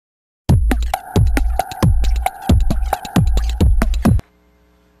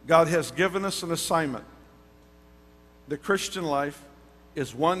God has given us an assignment. The Christian life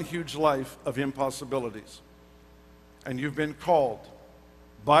is one huge life of impossibilities. And you've been called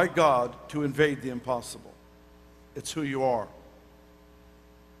by God to invade the impossible. It's who you are.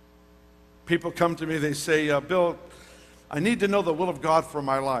 People come to me, they say, Bill, I need to know the will of God for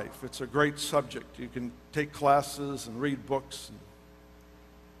my life. It's a great subject. You can take classes and read books.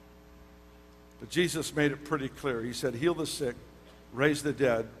 But Jesus made it pretty clear. He said, heal the sick, raise the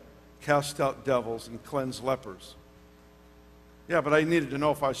dead, cast out devils, and cleanse lepers. Yeah, but I needed to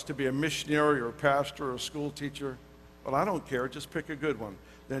know if I was to be a missionary or a pastor or a school teacher. Well, I don't care. Just pick a good one.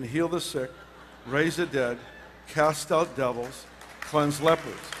 Then heal the sick, raise the dead, cast out devils, cleanse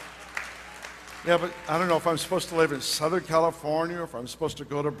lepers. Yeah, but I don't know if I'm supposed to live in Southern California or if I'm supposed to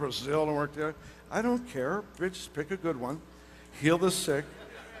go to Brazil and work there. I don't care. Just pick a good one. Heal the sick,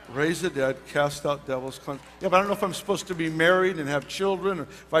 raise the dead, cast out devils, cleanse. Yeah, but I don't know if I'm supposed to be married and have children or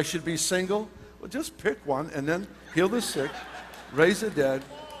if I should be single. Well, just pick one and then heal the sick, raise the dead.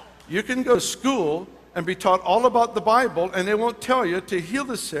 You can go to school and be taught all about the Bible, and they won't tell you to heal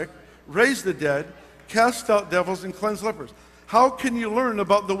the sick, raise the dead, cast out devils, and cleanse lepers. How can you learn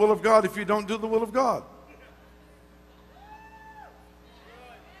about the will of God if you don't do the will of God?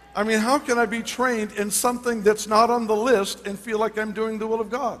 I mean, how can I be trained in something that's not on the list and feel like I'm doing the will of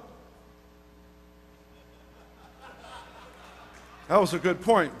God? That was a good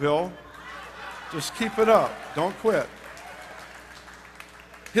point, Bill. Just keep it up. Don't quit.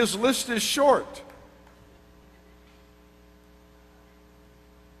 His list is short.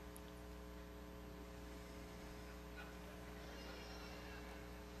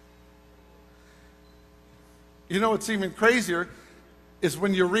 You know what's even crazier is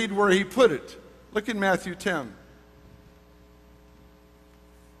when you read where he put it. Look in Matthew 10.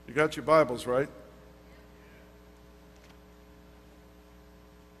 You got your Bibles, right?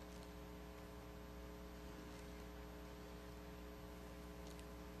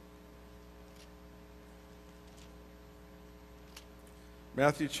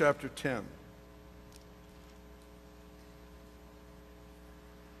 Matthew chapter 10.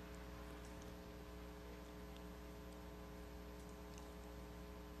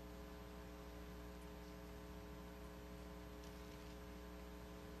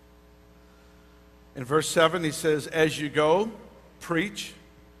 In verse 7, he says, as you go, preach,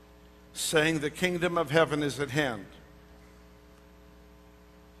 saying the kingdom of heaven is at hand.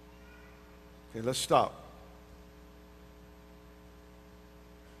 Okay, let's stop.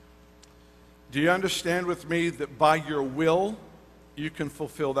 Do you understand with me that by your will, you can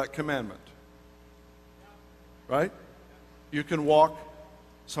fulfill that commandment? Right? You can walk,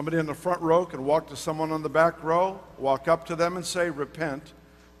 somebody in the front row can walk to someone on the back row, walk up to them and say, repent,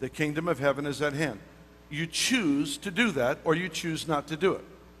 the kingdom of heaven is at hand. You choose to do that, or you choose not to do it.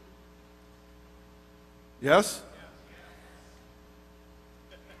 Yes?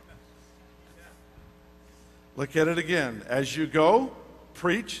 Look at it again. As you go,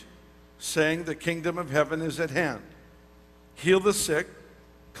 preach, saying the kingdom of heaven is at hand. Heal the sick,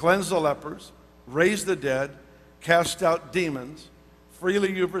 cleanse the lepers, raise the dead, cast out demons.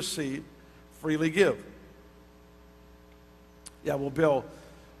 Freely you've received, freely give. Yeah, well, Bill,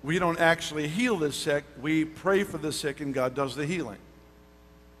 we don't actually heal the sick. We pray for the sick and God does the healing.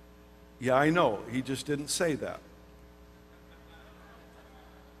 Yeah, I know. He just didn't say that.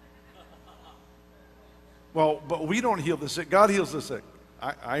 Well, but we don't heal the sick. God heals the sick.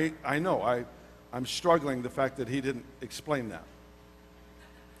 I know. I'm struggling the fact that he didn't explain that.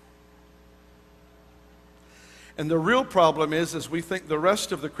 And the real problem is we think the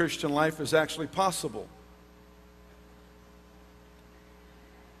rest of the Christian life is actually possible.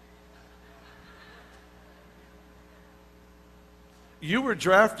 You were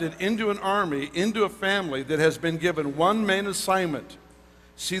drafted into an army, into a family that has been given one main assignment.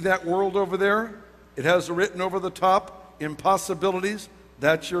 See that world over there? It has written over the top, impossibilities.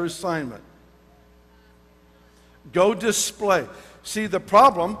 That's your assignment. Go display. See, the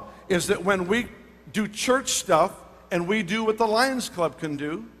problem is that when we do church stuff and we do what the Lions Club can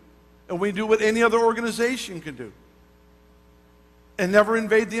do and we do what any other organization can do and never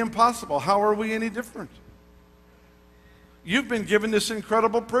invade the impossible, how are we any different? You've been given this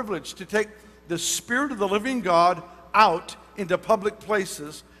incredible privilege to take the Spirit of the living God out into public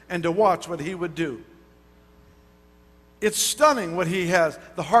places and to watch what he would do. It's stunning what he has,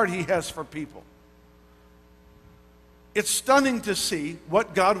 the heart he has for people. It's stunning to see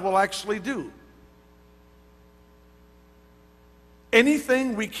what God will actually do.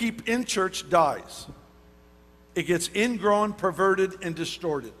 Anything we keep in church dies. It gets ingrown, perverted, and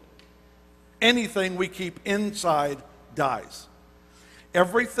distorted. Anything we keep inside dies.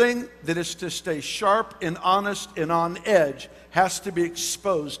 Everything that is to stay sharp and honest and on edge has to be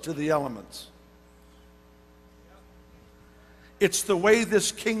exposed to the elements. It's the way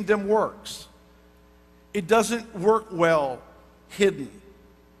this kingdom works. It doesn't work well hidden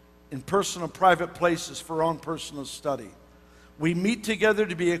in personal, private places for our own personal study. We meet together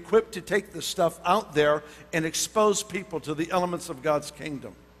to be equipped to take the stuff out there and expose people to the elements of God's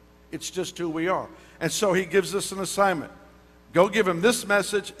kingdom. It's just who we are. And so he gives us an assignment. Go give them this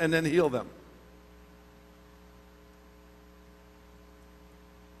message and then heal them.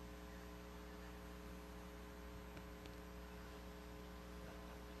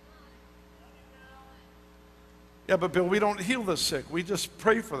 Yeah, but Bill, we don't heal the sick. We just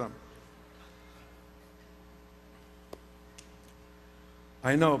pray for them.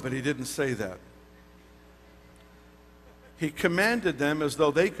 I know, but he didn't say that. He commanded them as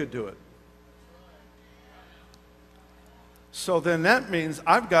though they could do it. So then that means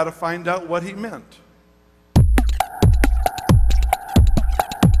I've got to find out what he meant.